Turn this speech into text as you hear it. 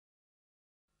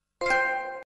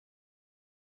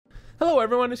Hello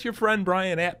everyone, it's your friend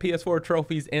Brian at PS4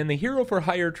 Trophies, and the Hero for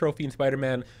Hire trophy in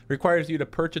Spider-Man requires you to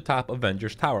perch atop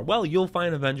Avengers Tower. Well, you'll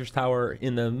find Avengers Tower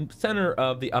in the center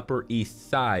of the Upper East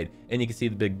Side, and you can see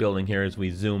the big building here as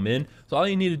we zoom in. So all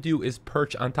you need to do is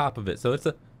perch on top of it. So it's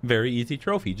a very easy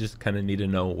trophy, just kind of need to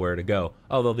know where to go.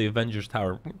 Although the Avengers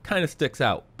Tower kind of sticks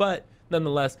out, but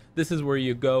nonetheless, this is where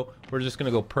you go. We're just going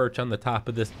to go perch on the top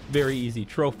of this very easy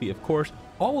trophy. Of course,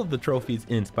 all of the trophies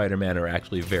in Spider-Man are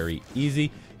actually very easy.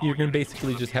 You're going to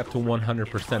basically just have to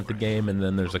 100% the game, and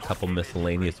then there's a couple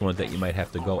miscellaneous ones that you might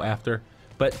have to go after.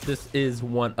 But this is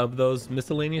one of those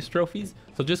miscellaneous trophies.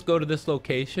 So just go to this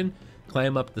location,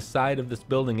 climb up the side of this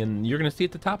building, and you're going to see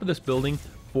at the top of this building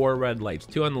 4 red lights,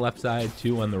 2 on the left side,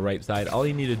 2 on the right side. All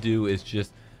you need to do is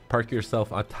just park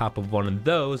yourself on top of one of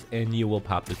those and you will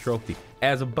pop the trophy.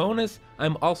 As a bonus,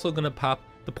 I'm also going to pop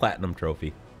the platinum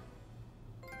trophy.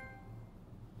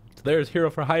 So there's Hero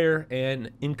for Hire,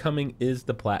 and incoming is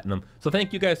the platinum. So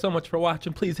thank you guys so much for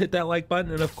watching. Please hit that like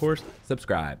button and of course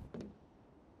subscribe.